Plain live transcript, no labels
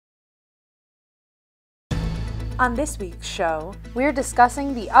On this week's show, we're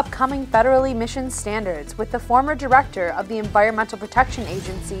discussing the upcoming federal emissions standards with the former director of the Environmental Protection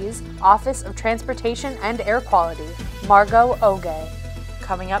Agency's Office of Transportation and Air Quality, Margo Oge.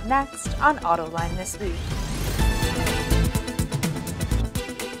 Coming up next on Autoline This Week.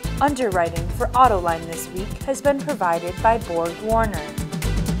 Underwriting for Autoline This Week has been provided by Borg Warner.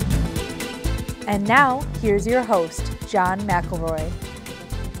 And now, here's your host, John McElroy.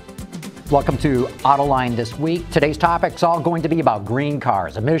 Welcome to Autoline This Week. Today's topic's all going to be about green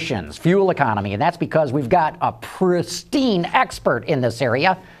cars, emissions, fuel economy, and that's because we've got a pristine expert in this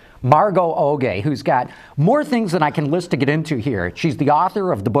area, Margo Oge, who's got more things than I can list to get into here. She's the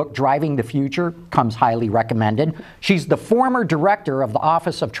author of the book Driving the Future, comes highly recommended. She's the former director of the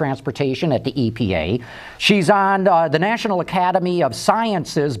Office of Transportation at the EPA. She's on the National Academy of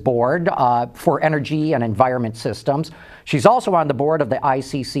Sciences Board for Energy and Environment Systems. She's also on the board of the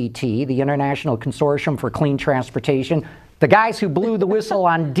ICCT, the International Consortium for Clean Transportation. The guys who blew the whistle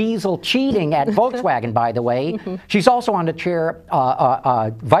on diesel cheating at Volkswagen, by the way. She's also on the chair,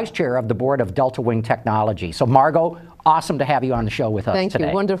 vice chair of the board of Delta Wing Technology. So Margo, awesome to have you on the show with us today. Thank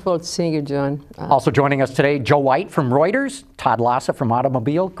you. Wonderful seeing you, John. Also joining us today, Joe White from Reuters, Todd Lassa from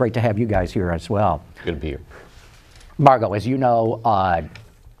Automobile. Great to have you guys here as well. Good to be here. Margo, as you know,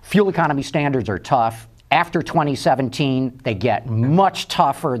 fuel economy standards are tough. After 2017, they get much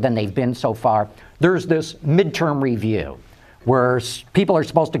tougher than they've been so far. There's this midterm review where people are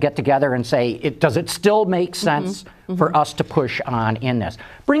supposed to get together and say, does it still make sense for us to push on in this?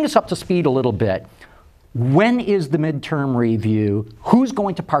 Bring us up to speed a little bit. When is the midterm review? Who's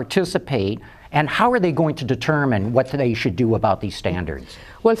going to participate? And how are they going to determine what they should do about these standards?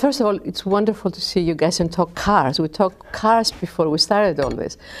 Well, first of all, it's wonderful to see you guys and talk cars. We talked cars before we started all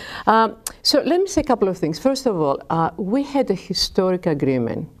this. So let me say a couple of things. First of all, we had a historic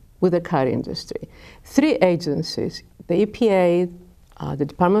agreement with the car industry. 3 agencies, the EPA, the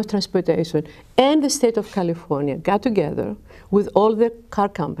Department of Transportation, and the state of California got together with all the car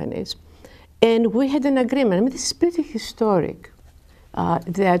companies, and we had an agreement. I mean, this is pretty historic,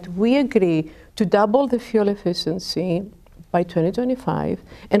 that we agree to double the fuel efficiency by 2025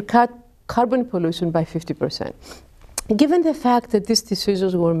 and cut carbon pollution by 50%. Given the fact that these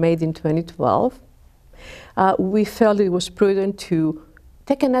decisions were made in 2012, we felt it was prudent to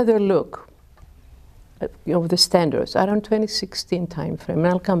take another look at the standards around 2016 timeframe, and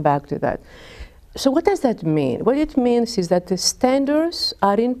I'll come back to that. So what does that mean? What it means is that the standards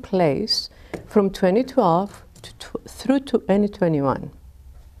are in place from 2012 through to 2021.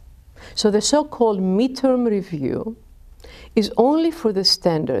 So the so-called midterm review is only for the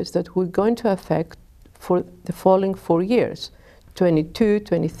standards that we're going to affect for the following 4 years, 22,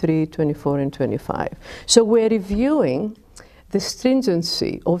 23, 24, and 25. So we're reviewing the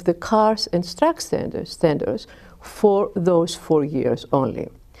stringency of the cars and truck standards for those 4 years only.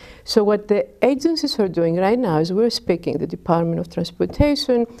 So what the agencies are doing right now is we're speaking, the Department of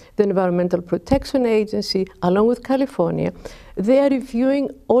Transportation, the Environmental Protection Agency, along with California, they are reviewing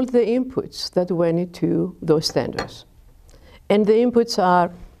all the inputs that went into those standards. And the inputs are,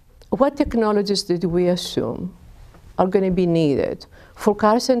 what technologies did we assume are going to be needed for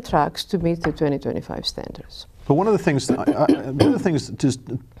cars and trucks to meet the 2025 standards? But one of the things, just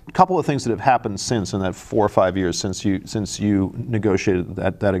a couple of things that have happened since in that 4 or 5 years since you negotiated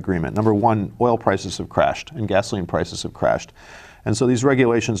that agreement. Number one, oil prices have crashed and gasoline prices have crashed. And so these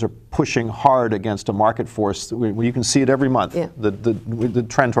regulations are pushing hard against a market force. You can see it every month, the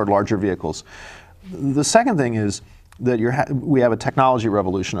trend toward larger vehicles. The second thing is that we have a technology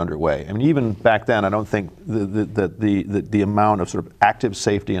revolution underway. I mean, even back then, I don't think that the amount of sort of active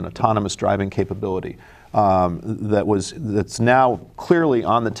safety and autonomous driving capability that's now clearly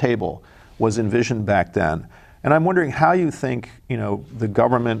on the table was envisioned back then. And I'm wondering how you think, the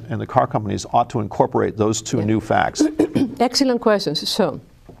government and the car companies ought to incorporate those two new facts. Excellent questions. So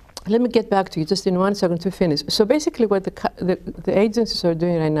let me get back to you just in 1 second to finish. So basically what the agencies are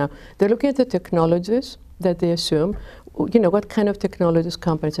doing right now, they're looking at the technologies that they assume, what kind of technologies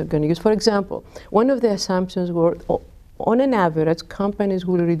companies are going to use. For example, one of the assumptions were, on an average, companies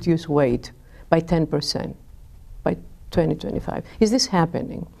will reduce weight by 10% by 2025. Is this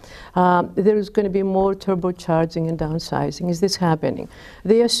happening? There is going to be more turbocharging and downsizing. Is this happening?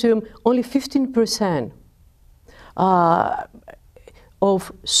 They assume only 15%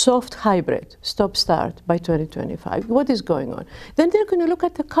 of soft hybrid stop-start by 2025. What is going on? Then they're going to look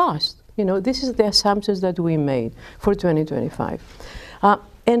at the cost. This is the assumptions that we made for 2025.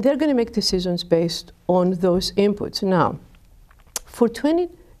 And they're going to make decisions based on those inputs. Now, for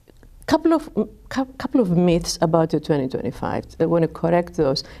couple of myths about the 2025. I want to correct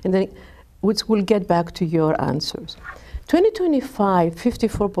those. And then which will get back to your answers. 2025,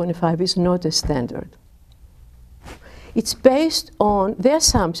 54.5 is not a standard. It's based on the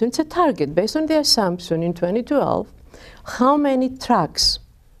assumption, it's a target, based on the assumption in 2012, how many trucks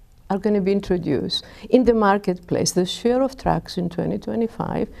are going to be introduced in the marketplace, the share of trucks in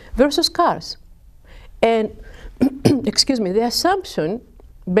 2025 versus cars. And, excuse me, the assumption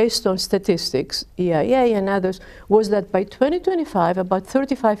based on statistics, EIA and others, was that by 2025, about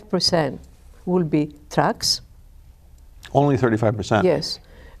 35% will be trucks. Only 35%? Yes.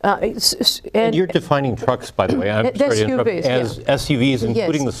 And you're defining trucks, by the way, I'm sorry to interrupt, as SUVs,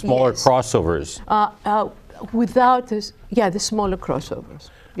 including the smaller crossovers. Without this, the smaller crossovers.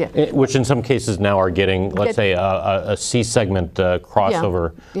 Yeah. Which in some cases now are getting, let's say, a C-segment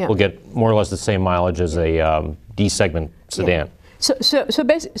crossover will get more or less the same mileage as a D-segment sedan.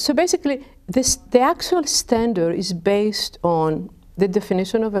 So basically, the actual standard is based on the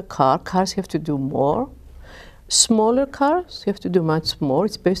definition of a car. Cars have to do more. Smaller cars have to do much more.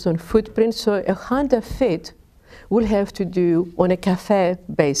 It's based on footprint. So a Honda Fit will have to do, on a CAFE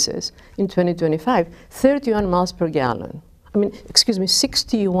basis in 2025, 31 miles per gallon.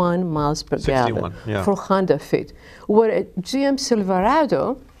 61 miles per gallon for Honda Fit. Where a GM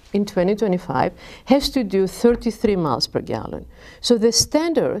Silverado in 2025 has to do 33 miles per gallon. So the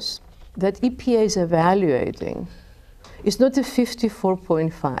standards that EPA is evaluating is not the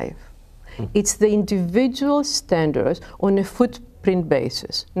 54.5. It's the individual standards on a footprint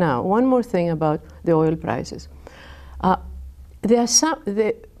basis. Now, one more thing about the oil prices.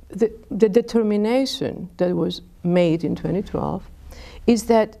 The determination that was made in 2012 is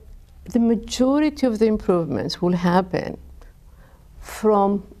that the majority of the improvements will happen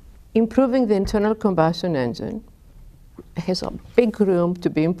from improving the internal combustion engine. It has a big room to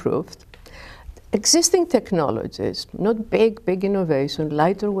be improved. Existing technologies, not big innovation,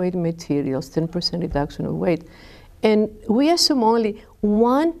 lighter weight materials, 10% reduction of weight. And we assume only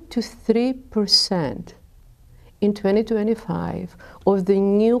 1 to 3% in 2025 of the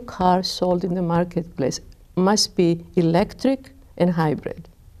new cars sold in the marketplace must be electric and hybrid.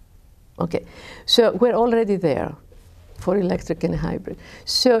 Okay, so we're already there for electric and hybrid.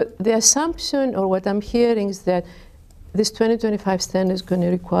 So the assumption, or what I'm hearing, is that this 2025 standard is going to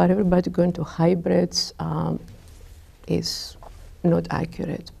require everybody going to hybrids is not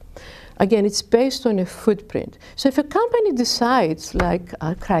accurate. Again, it's based on a footprint. So if a company decides, like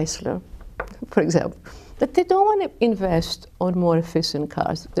Chrysler, for example, that they don't want to invest on more efficient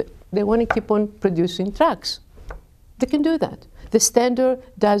cars, they want to keep on producing trucks, they can do that. The standard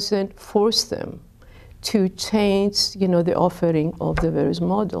doesn't force them to change, the offering of the various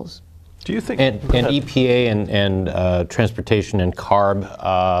models. Do you think? And EPA and transportation and CARB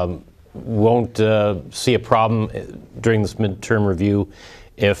won't see a problem during this midterm review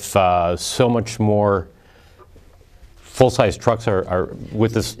if so much more full-size trucks are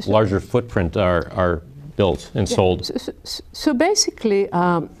with this larger footprint are built and sold? So basically,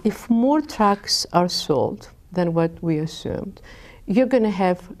 if more trucks are sold than what we assumed, you're going to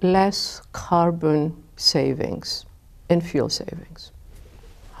have less carbon savings and fuel savings.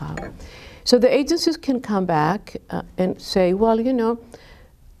 So the agencies can come back and say, well,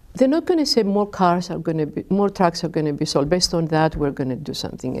 they're not going to say more trucks are going to be sold. Based on that, we're going to do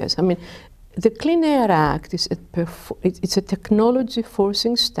something else. The Clean Air Act is it's a technology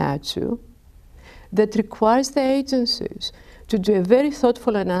forcing statute that requires the agencies to do a very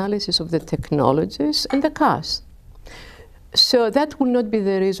thoughtful analysis of the technologies and the cost. So that will not be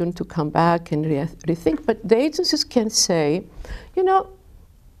the reason to come back and rethink, but the agencies can say,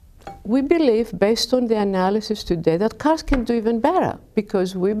 we believe, based on the analysis today, that cars can do even better,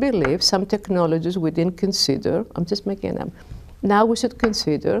 because we believe some technologies we didn't consider, I'm just making them, now we should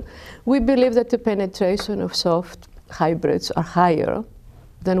consider. We believe that the penetration of soft hybrids are higher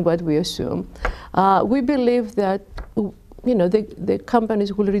than what we assume. We believe that the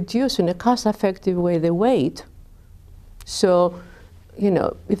companies will reduce in a cost-effective way the weight. So,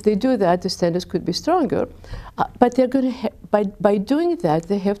 if they do that, the standards could be stronger. But they're going to by doing that,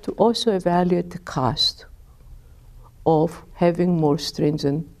 they have to also evaluate the cost of having more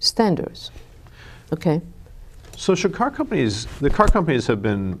stringent standards. Okay. So should the car companies have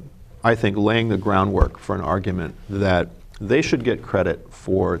been, I think, laying the groundwork for an argument that they should get credit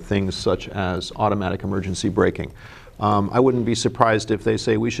for things such as automatic emergency braking. I wouldn't be surprised if they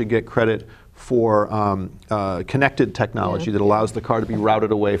say we should get credit for connected technology that allows the car to be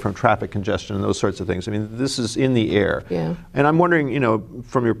routed away from traffic congestion and those sorts of things. This is in the air. Yeah. And I'm wondering,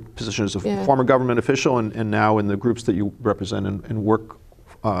 from your position as a former government official and now in the groups that you represent and work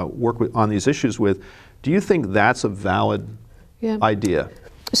on these issues with, do you think that's a valid idea?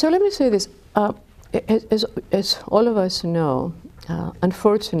 So let me say this. As all of us know,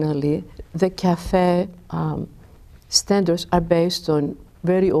 unfortunately, the CAFE standards are based on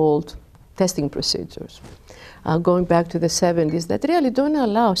very old testing procedures, going back to the 70s, that really don't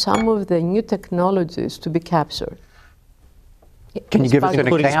allow some of the new technologies to be captured. Can you give us an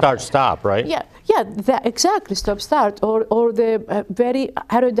Including example? start-stop, right? Yeah, exactly, stop-start, or the very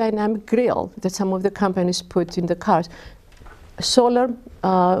aerodynamic grille that some of the companies put in the cars. Solar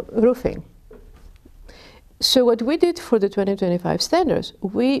roofing. So what we did for the 2025 standards,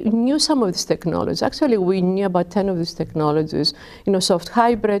 we knew some of these technologies. Actually, we knew about 10 of these technologies, soft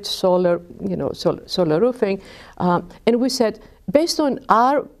hybrid, solar, solar roofing. And we said, based on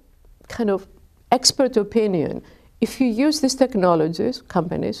our kind of expert opinion, if you use these technologies,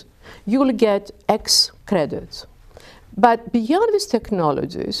 companies, you will get X credits. But beyond these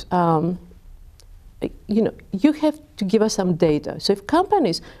technologies, you have to give us some data. So if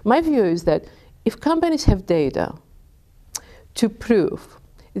companies, my view is that if companies have data to prove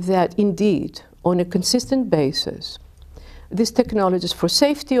that indeed, on a consistent basis, these technologies for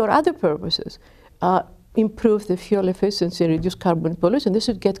safety or other purposes improve the fuel efficiency and reduce carbon pollution, they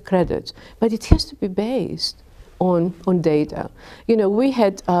should get credits. But it has to be based on data. We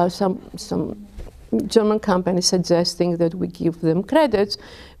had some German companies suggesting that we give them credits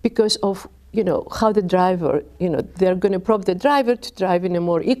because of how the driver, they're going to prompt the driver to drive in a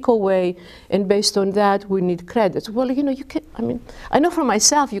more eco way, and based on that, we need credits. Well, you can, I know for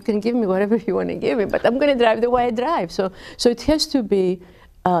myself, you can give me whatever you want to give me, but I'm going to drive the way I drive. So it has to be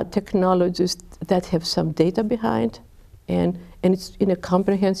technologies that have some data behind, and it's in a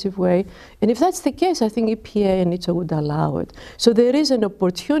comprehensive way. And if that's the case, I think EPA and NHTSA would allow it. So there is an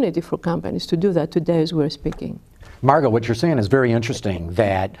opportunity for companies to do that today as we're speaking. Margo, what you're saying is very interesting,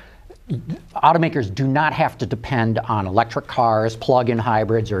 that automakers do not have to depend on electric cars, plug-in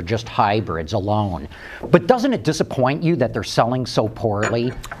hybrids, or just hybrids alone. But doesn't it disappoint you that they're selling so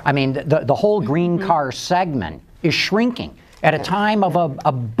poorly? I mean, the whole green car segment is shrinking at a time of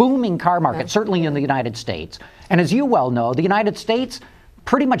a booming car market, certainly in the United States. And as you well know, the United States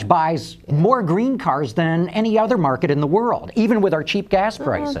pretty much buys more green cars than any other market in the world, even with our cheap gas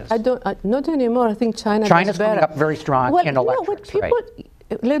prices. Not anymore. I think China's coming up very strong in electrics, right?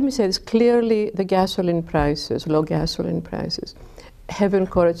 Let me say this, clearly the gasoline prices, low gasoline prices, have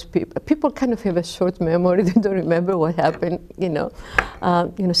encouraged people. People kind of have a short memory. They don't remember what happened,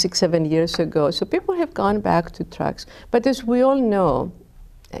 6-7 years ago. So people have gone back to trucks. But as we all know,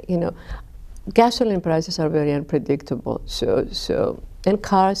 gasoline prices are very unpredictable. And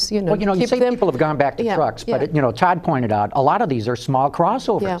cars, well, you say people have gone back to trucks, but Todd pointed out a lot of these are small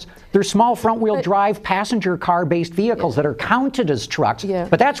crossovers. Yeah. They're small front-wheel drive passenger car-based vehicles that are counted as trucks. Yeah.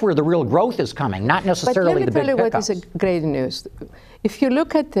 But that's where the real growth is coming, not necessarily the big pickups. But let me tell you what is great news. If you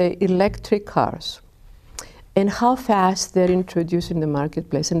look at the electric cars and how fast they're introduced in the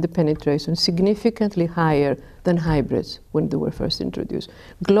marketplace, and the penetration significantly higher than hybrids when they were first introduced.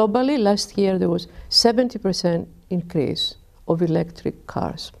 Globally, last year there was 70% increase of electric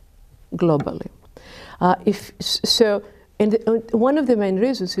cars globally. One of the main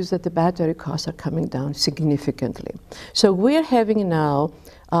reasons is that the battery costs are coming down significantly. So we're having now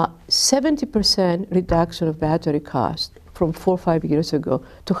 70% reduction of battery cost from 4 or 5 years ago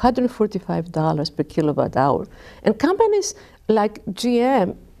to $145 per kilowatt hour. And companies like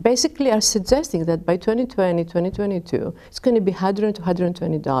GM basically are suggesting that by 2020, 2022, it's going to be $100 to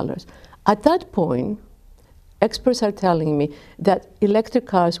 $120. At that point, experts are telling me that electric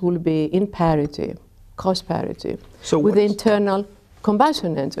cars will be in parity, cost parity, with the internal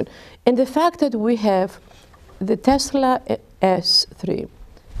combustion engine. And the fact that we have the Tesla S3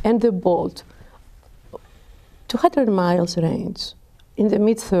 and the Bolt, 200 miles range in the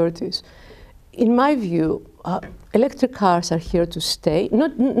mid-30s, in my view, electric cars are here to stay,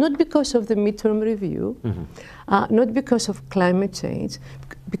 not because of the midterm review, not because of climate change,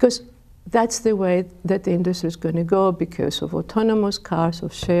 because that's the way that the industry is going to go, because of autonomous cars,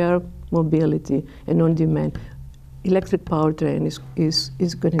 of shared mobility, and on-demand. Electric powertrain is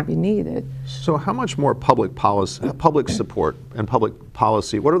going to be needed. So how much more public policy, public support and public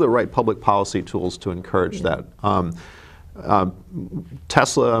policy, what are the right public policy tools to encourage that?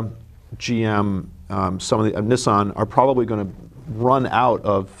 Tesla, GM, some of the Nissan are probably going to run out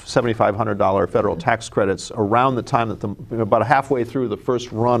of $7,500 federal tax credits around the time that about halfway through the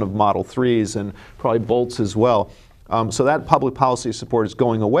first run of Model 3s, and probably Bolts as well. So that public policy support is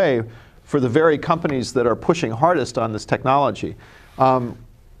going away for the very companies that are pushing hardest on this technology. Do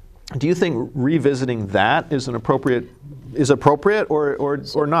you think revisiting that is appropriate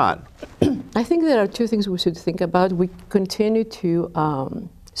or not? I think there are two things we should think about. We continue to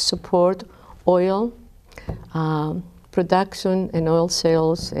support oil, production and oil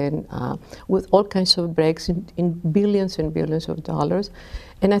sales, and with all kinds of breaks in billions and billions of dollars.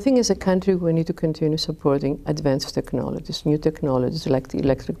 And I think as a country, we need to continue supporting advanced technologies, new technologies like the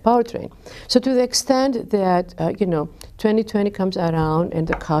electric powertrain. So to the extent that, 2020 comes around and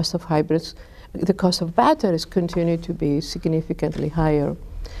the cost of hybrids, the cost of batteries continue to be significantly higher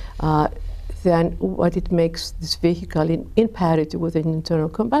than what it makes this vehicle in parity with an internal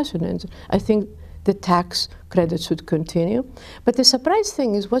combustion engine, I think the tax credit should continue. But the surprise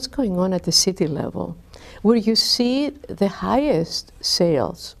thing is what's going on at the city level, where you see the highest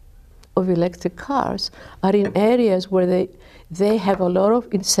sales of electric cars are in areas where they have a lot of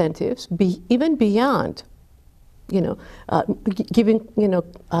incentives, even beyond, giving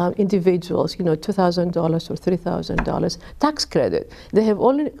individuals $2,000 or $3,000 tax credit. They have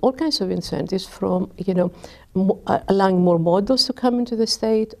all kinds of incentives from allowing more models to come into the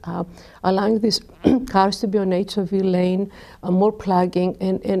state, allowing these cars to be on HOV lane, more plugging,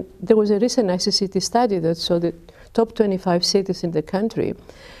 and there was a recent ICCT study that showed that top 25 cities in the country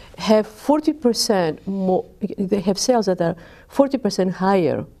have 40% more. They have sales that are 40%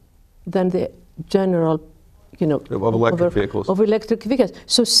 higher than the general. Of electric vehicles. Of electric vehicles.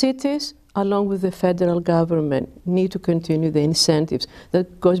 So cities, along with the federal government, need to continue the incentives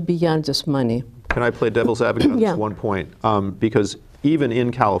that goes beyond just money. Can I play devil's advocate on Yeah. this one point? Because even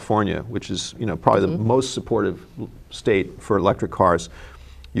in California, which is probably the most supportive state for electric cars,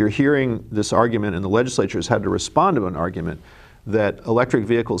 you're hearing this argument, and the legislature has had to respond to an argument that electric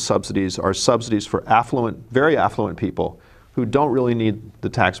vehicle subsidies are subsidies for very affluent people who don't really need the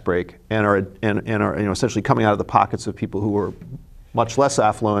tax break and are essentially coming out of the pockets of people who are much less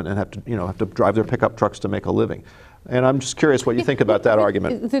affluent and have to drive their pickup trucks to make a living. And I'm just curious what you think about that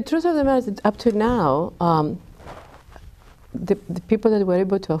argument. The truth of the matter is that up to now, the people that were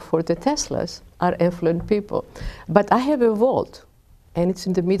able to afford the Teslas are affluent people. But I have a Volt, and it's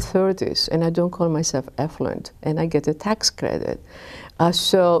in the mid-30s, and I don't call myself affluent, and I get a tax credit.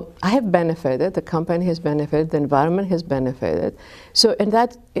 So I have benefited, the company has benefited, the environment has benefited. So, and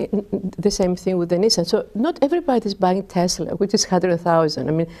that, the same thing with the Nissan. So not everybody is buying Tesla, which is 100,000.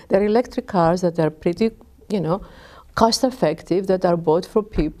 I mean, there are electric cars that are pretty, cost effective, that are bought for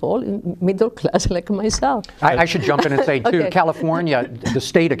people in middle class like myself. I should jump in and say, too, Okay. California, the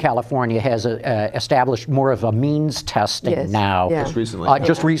state of California has established more of a means testing Yes. now. Yeah. Just recently.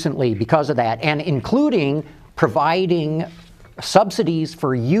 Just recently because of that, and including providing subsidies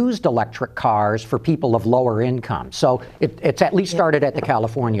for used electric cars for people of lower income. So it's at least started at the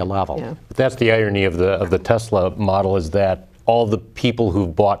California level. Yeah. That's the irony of the Tesla model, is that all the people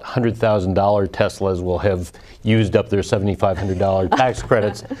who've bought $100,000 Teslas will have used up their $7,500 tax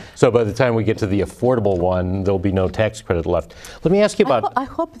credits. So by the time we get to the affordable one, there'll be no tax credit left. Let me ask you about. I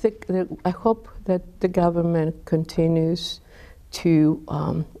hope that the government continues to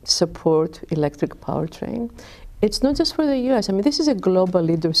support electric powertrain. It's not just for the U.S. I mean, this is a global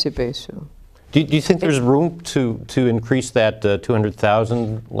leadership issue. Do you think there's room to increase that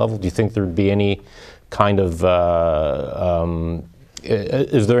 200,000 level? Do you think there'd be any kind of,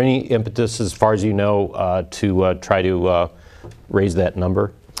 is there any impetus, as far as you know, to try to raise that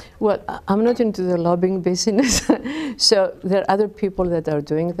number? Well, I'm not into the lobbying business, so there are other people that are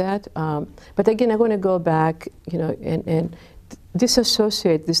doing that. But again, I want to go back, and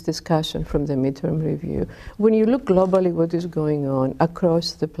disassociate this discussion from the midterm review. When you look globally what is going on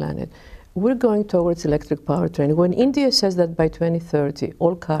across the planet, we're going towards electric powertrain. When India says that by 2030,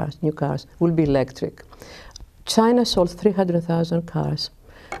 all cars, new cars, will be electric. China sold 300,000 cars.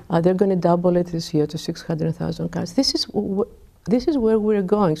 They're going to double it this year to 600,000 cars. This is where we're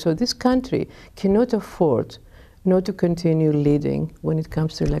going. So this country cannot afford not to continue leading when it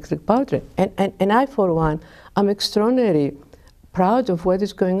comes to electric powertrain. And I, for one, I'm extraordinarily proud of what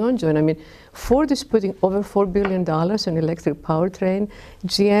is going on, John. I mean, Ford is putting over $4 billion on electric powertrain.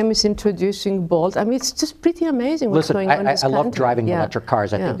 GM is introducing Bolt. I mean, it's just pretty amazing what's going on in this I love country. driving Yeah. electric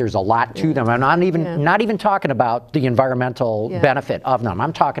cars. I Yeah. think there's a lot to them. I'm not even talking about the environmental benefit of them.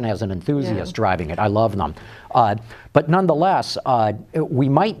 I'm talking as an enthusiast driving it. I love them. But nonetheless,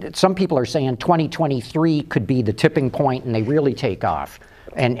 some people are saying 2023 could be the tipping point and they really take off.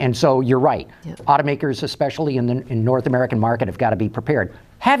 And so you're right. Yeah. Automakers, especially in the North American market, have got to be prepared.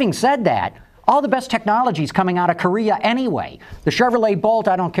 Having said that, all the best technology is coming out of Korea anyway. The Chevrolet Bolt,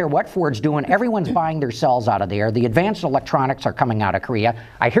 I don't care what Ford's doing, everyone's buying their cells out of there. The advanced electronics are coming out of Korea.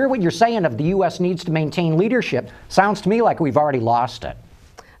 I hear what you're saying of the U.S. needs to maintain leadership. Sounds to me like we've already lost it.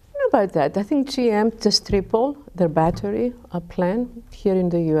 I don't know about that. I think GM just tripled their battery plant here in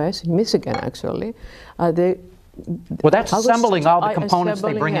the U.S., in Michigan actually. Well, that's assembling all the components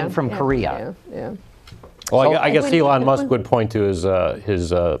they bring in from Korea. Yeah. Well, I guess Elon Musk would point to his the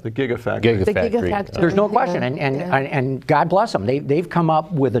Gigafactory. Gigafactory. There's no question, and God bless them. They've come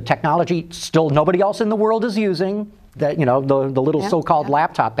up with a technology still nobody else in the world is using. That the little so-called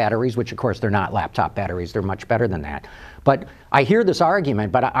laptop batteries, which of course they're not laptop batteries. They're much better than that. But I hear this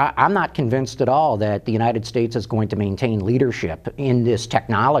argument, but I'm not convinced at all that the United States is going to maintain leadership in this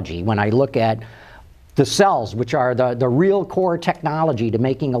technology. When I look at the cells, which are the real core technology to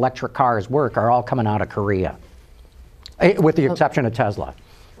making electric cars work, are all coming out of Korea, with the exception of Tesla.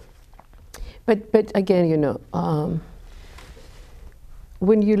 But again,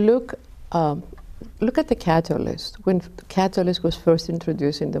 when you look at the catalyst. When the catalyst was first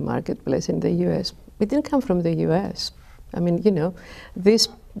introduced in the marketplace in the U.S., it didn't come from the U.S. I mean, this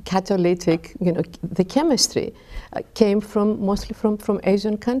catalytic, the chemistry came mostly from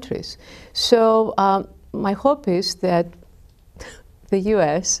Asian countries. So my hope is that the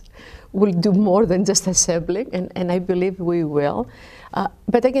U.S. will do more than just assembling, and I believe we will.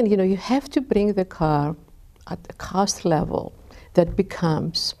 But again, you have to bring the car at a cost level that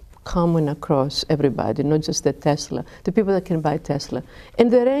becomes common across everybody, not just the Tesla, the people that can buy Tesla. And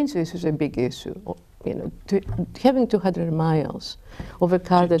the range is a big issue. Having 200 miles of a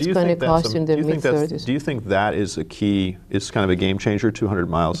car that's going to cost in the mid-30s. Do you think that is a key, is kind of a game changer, 200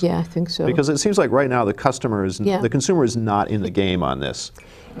 miles? Yeah, I think so. Because it seems like right now the consumer is not in the game on this.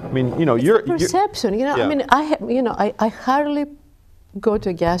 I mean, it's perception. Yeah. I mean, I hardly go to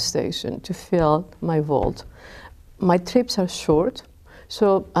a gas station to fill my Volt. My trips are short.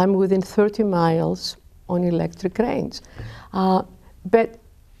 So I'm within 30 miles on electric range. But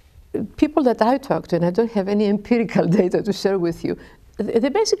people that I talk to, and I don't have any empirical data to share with you, they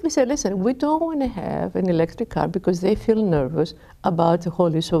basically say, listen, we don't want to have an electric car because they feel nervous about the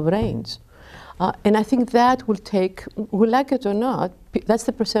whole issue of range. And I think that will take, we like it or not, that's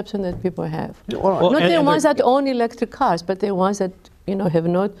the perception that people have. Not the ones that own electric cars, but the ones that have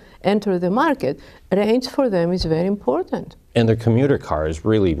not entered the market. Range for them is very important. And they're commuter cars,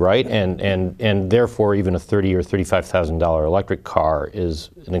 really, right? And therefore, even a $30,000 or $35,000 electric car is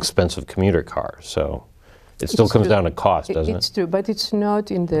an expensive commuter car. So it still comes down to cost, doesn't it? It's true, but it's not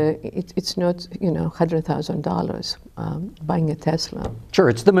it's not $100,000 buying a Tesla. Sure,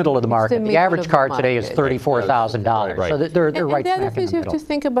 it's the middle of the market. The average car today is $34,000. Right. So they're right and the other smack in thing the you have middle. to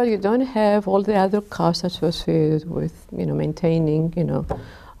think about, you don't have all the other costs associated with maintaining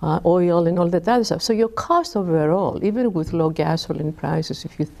oil and all that other stuff. So your cost overall, even with low gasoline prices,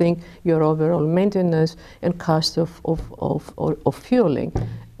 if you think your overall maintenance and cost of fueling,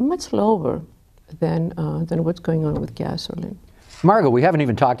 much lower than what's going on with gasoline. Margo, we haven't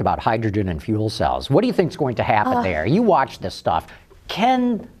even talked about hydrogen and fuel cells. What do you think is going to happen there? You watch this stuff.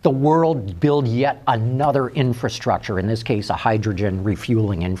 Can the world build yet another infrastructure, in this case a hydrogen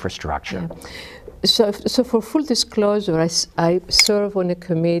refueling infrastructure? Yeah. So for full disclosure, I serve on a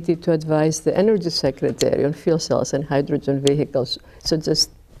committee to advise the Energy Secretary on fuel cells and hydrogen vehicles. So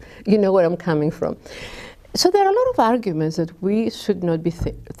just, where I'm coming from. So there are a lot of arguments that we should not be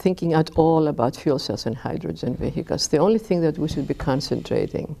thinking at all about fuel cells and hydrogen vehicles. The only thing that we should be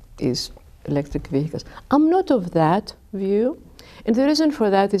concentrating is electric vehicles. I'm not of that view. And the reason for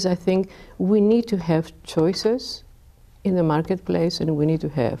that is I think we need to have choices in the marketplace, and we need to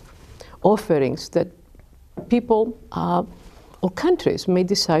have offerings that people or countries may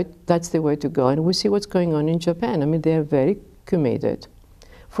decide that's the way to go. And we see what's going on in Japan. I mean, they're very committed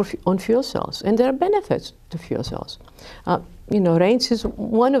on fuel cells, and there are benefits to fuel cells. Range is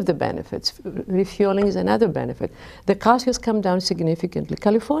one of the benefits. Refueling is another benefit. The cost has come down significantly.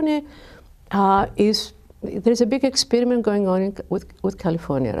 California there's a big experiment going on with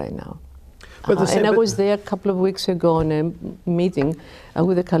California right now. And I was there a couple of weeks ago on a meeting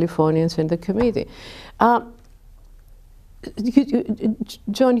with the Californians and the committee.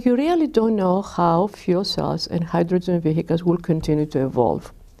 John, you really don't know how fuel cells and hydrogen vehicles will continue to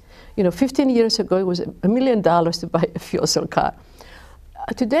evolve. 15 years ago, it was $1 million to buy a fuel cell car.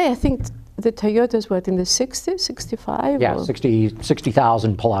 Today, I think the Toyota's in the 60, 65? Yeah,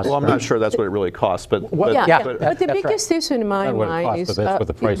 60,000 plus. Well, I'm not sure that's what it really costs, but but the biggest issue in my mind is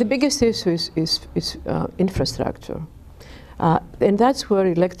the biggest issue is infrastructure, and that's where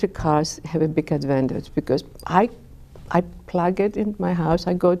electric cars have a big advantage, because I plug it in my house.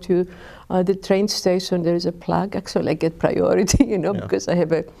 I go to the train station. There is a plug. Actually, I get priority, because I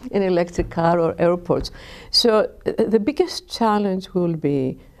have an electric car, or airports. So the biggest challenge will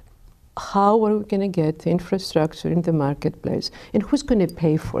be how are we going to get the infrastructure in the marketplace, and who's going to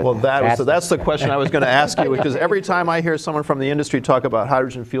pay for Well, that? that's the question I was going to ask you, because every time I hear someone from the industry talk about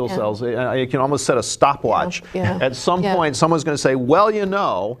hydrogen fuel cells, you can almost set a stopwatch. At some point, someone's going to say, well, you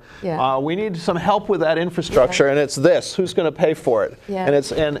know, we need some help with that infrastructure, and it's this. Who's going to pay for it? And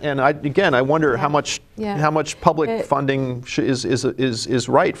it's I wonder how much public funding is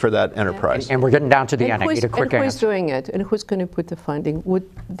right for that enterprise. And we're getting down to the end. I need a quick and who's answer. doing it? And who's going to put the funding? Would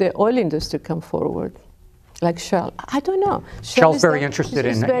the oil industry come forward? Like Shell? I don't know. Shell's very interested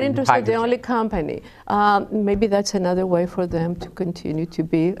in very interested, hydrogen. the only company. Maybe that's another way for them to continue to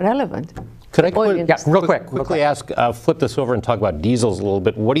be relevant. Could I real quick, quickly ask, flip this over and talk about diesels a little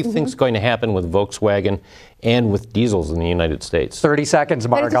bit. What do you think is going to happen with Volkswagen and with diesels in the United States? 30 seconds,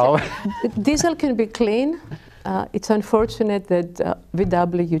 Margo. Diesel can be clean. It's unfortunate that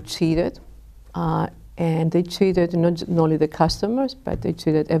VW cheated. And they cheated not only the customers, but they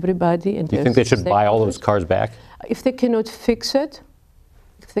cheated everybody. And do you think they should buy all those cars back? If they cannot fix it,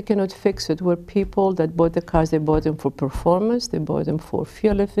 where people that bought the cars, they bought them for performance, they bought them for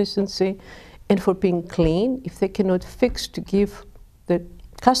fuel efficiency, and for being clean. If they cannot fix to give the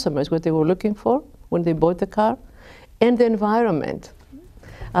customers what they were looking for when they bought the car, and the environment,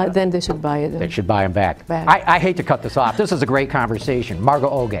 then they should buy it. They should buy them back. I hate to cut this off. This is a great conversation. Margo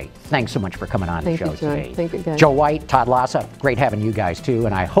Oge, thanks so much for coming on the show today. Thank you, guys. Joe White, Todd Lassa, great having you guys too,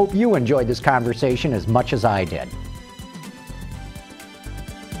 and I hope you enjoyed this conversation as much as I did.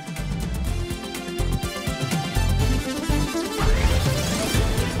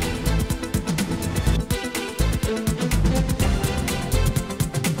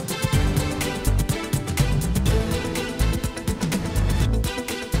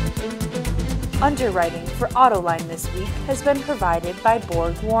 Underwriting for Autoline this week has been provided by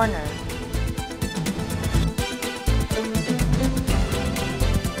Borg Warner.